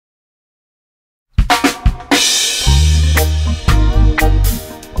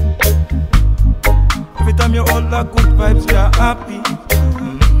time you hold a good vibes, you're happy.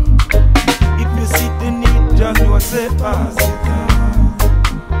 If you see the need, just know say pass it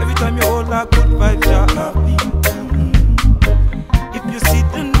down. Every time you hold a good vibes, you're happy. If you see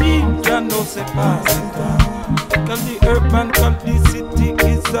the need, just know say pass it down. Cause the urban, cause the city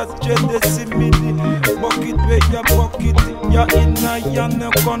is a jealousy. Bucket where you bucket, you're in a yana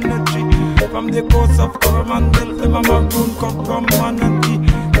country. From the coast of Coromandel, them a maroon come from Manatee.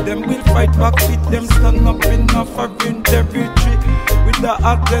 Them will fight back with them, stand up in a foreign territory. With the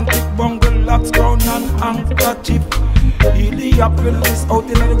authentic bungle locks, crown and handkerchief. Heliopolis out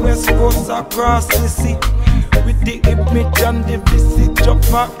in the west coast across the sea. With the image and the visage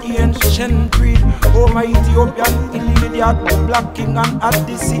of an ancient breed. Oh my Ethiopian Iliad, Black King and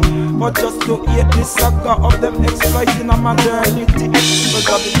Odyssey. But just to hear the saga of them exploiting a modernity. But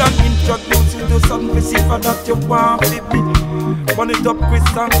Babylon introduce you to something for that you want to be. Burn it up,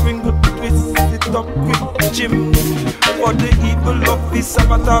 twist and wrinkle, twist it up quick chimney. For the evil of this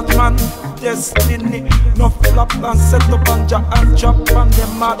sabotage man, destiny. No flap and set up and jack and chop and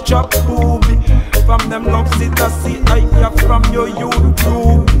them a chop booby. From them love sit I see I hear from your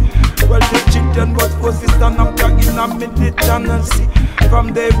YouTube. Well the children was supposed to stand up in a minute channel see.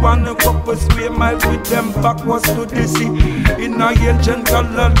 From day one a couple sway miles with them back was to the sea. In a ancient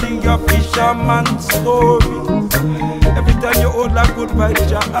Galilee a fisherman story. Every time you hold a good vibe,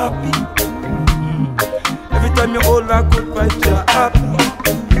 you're happy. Every time you hold a good vibe, you're happy.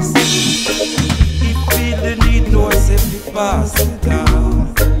 If you feel the need, no say pass it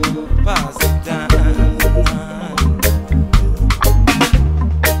down. Pass it down.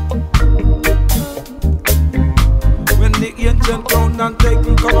 When the ancient crown and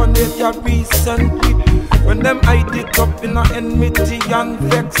taking coronation recently. When them hide it up in a enmity and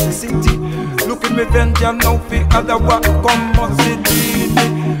vexity. Look at me vengeance now for other what come must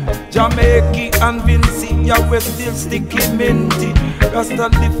Jamaica and Vinci, yeah we still sticky minty. Rasta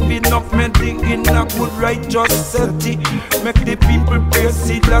living up medi in a good righteous city. Make the people pray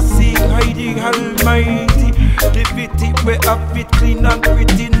see the sea hiding almighty. Live it we have it clean and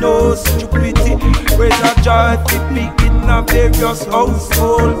pretty, no stupidity. Where's a joy to be in a various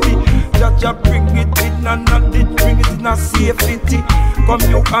household. Jaja bring it in and not it bring it in a safety. Come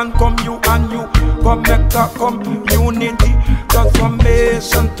you and come you and you. Come make a community.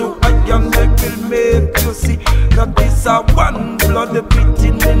 Transformation to a young they will make you see that this a one blood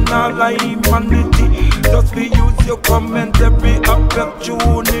beating in our humanity. Just we use your comment every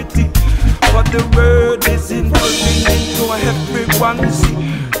opportunity. But the word is involving into everyone see.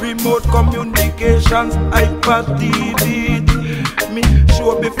 Remote communications, iPad, DVD. Me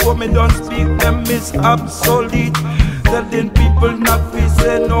sure before me don't speak them is obsolete. Telling people not to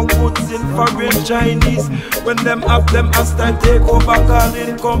say no goods in foreign Chinese. When them have them as time take over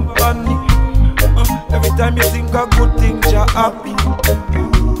calling company. Every time you think a good thing, you're happy.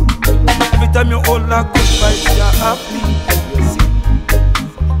 Every time you hold a good vibe, you're happy.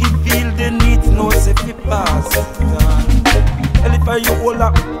 You feel the need, no safety pass. Edify you hold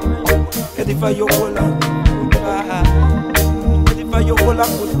up, edify you hold up, edify you hold up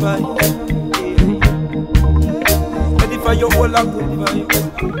good vibe. Edify you hold up good vibe.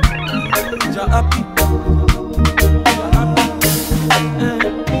 You're happy. You're happy.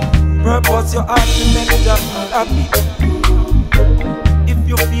 Purpose your heart to make you happy. If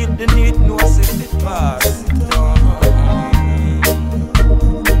you feel the need, no safety pass.